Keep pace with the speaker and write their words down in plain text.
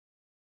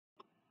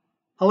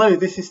Hello,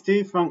 this is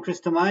Steve from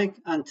Crystal Mic,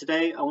 and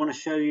today I want to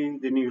show you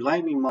the new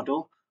Lightning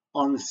model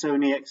on the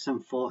Sony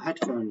XM4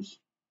 headphones.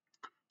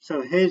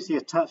 So here's the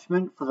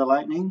attachment for the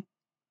Lightning.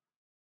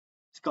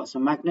 It's got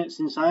some magnets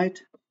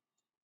inside.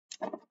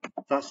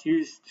 That's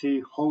used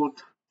to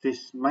hold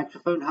this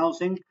microphone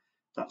housing.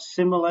 That's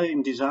similar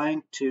in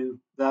design to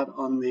that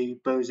on the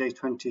Bose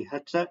A20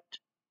 headset.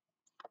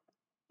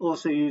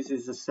 Also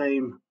uses the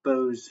same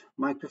Bose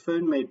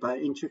microphone made by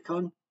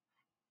Intricon.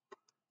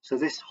 So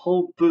this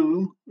whole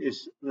boom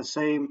is the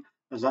same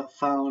as that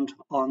found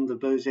on the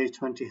Bose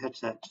A20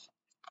 headsets.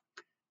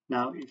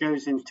 Now it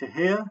goes into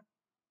here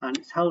and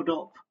it's held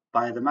up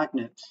by the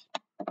magnets,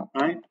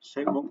 right? So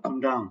it won't come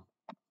down.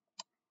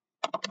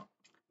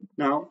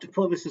 Now to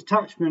put this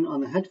attachment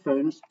on the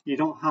headphones, you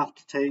don't have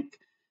to take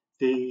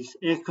these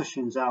ear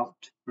cushions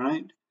out,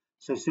 right?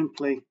 So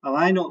simply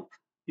align up,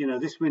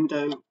 this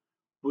window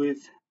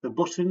with the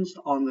buttons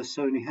on the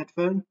Sony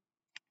headphone,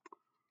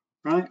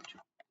 right?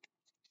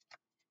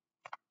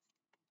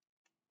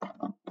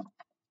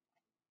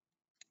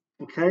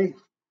 Okay,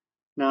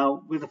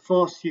 now with the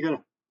force you're going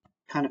to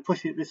kind of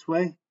push it this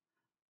way,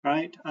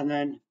 right, and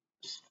then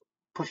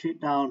push it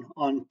down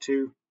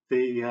onto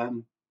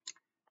the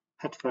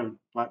headphone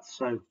like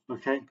so.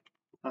 Okay,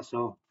 that's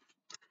all.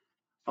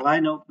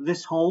 Align up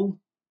this hole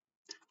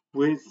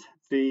with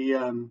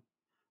the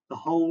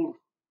hole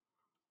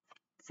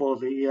for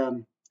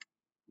the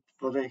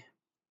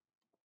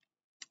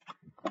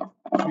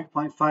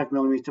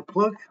 3.5mm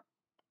plug,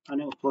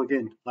 and it will plug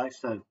in like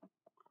so,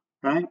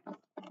 right,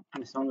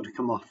 and it's not going to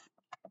come off,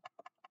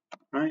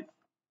 right.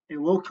 It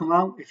will come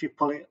out if you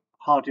pull it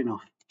hard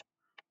enough.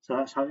 So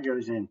that's how it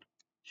goes in.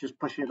 Just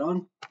push it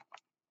on.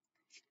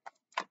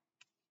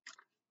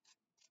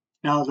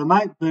 Now the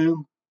mic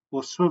boom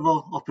will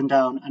swivel up and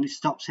down and it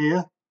stops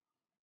here.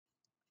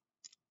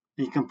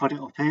 You can put it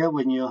up here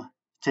when you're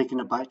taking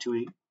a bite to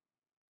eat.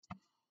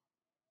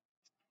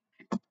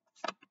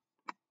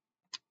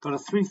 Got a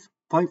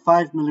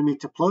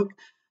 3.5mm plug,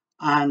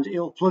 and it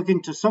will plug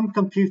into some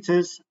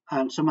computers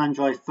and some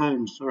Android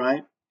phones,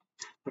 alright?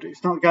 But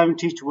it's not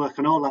guaranteed to work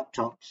on all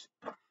laptops,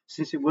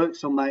 since it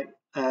works on my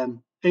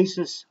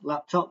Asus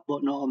laptop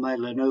but not on my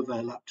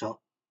Lenovo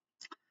laptop.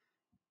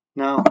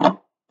 Now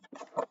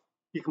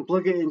you can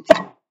plug it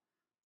into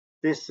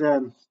this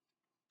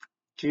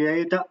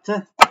GA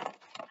adapter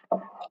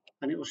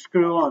and it will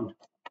screw on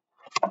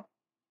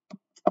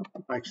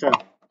like so.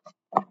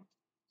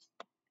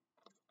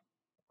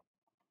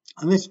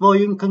 And this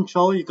volume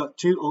control, you've got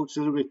two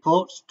auxiliary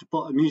ports to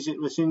put a music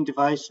listening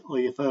device or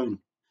your phone.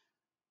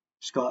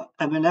 It's got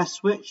M&S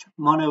switch,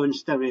 mono and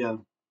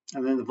stereo,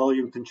 and then the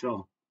volume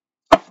control.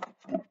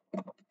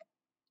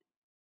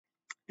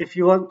 If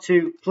you want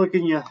to plug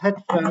in your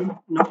headphone,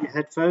 not your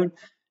headphone,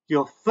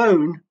 your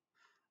phone,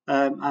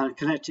 and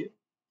connect it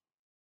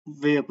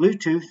via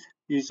Bluetooth,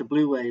 use a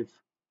Blue Wave.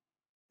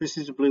 This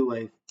is a Blue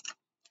Wave.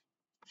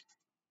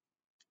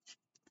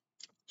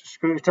 Just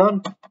screw it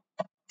on,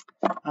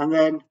 and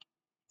then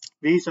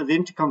these are the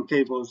intercom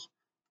cables.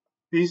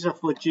 These are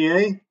for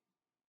GA,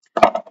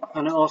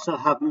 and I also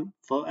have them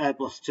for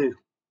Airbus too.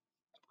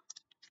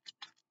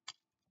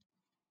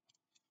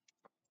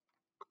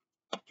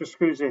 Just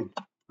screws in,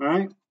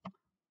 alright?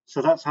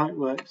 So that's how it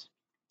works.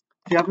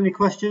 If you have any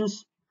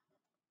questions,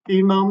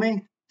 email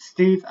me,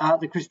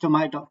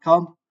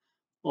 steve@thecrystalmic.com,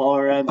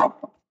 or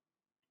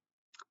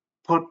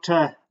put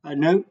a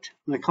note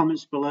in the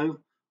comments below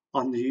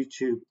on the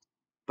YouTube.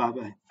 Bye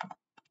bye.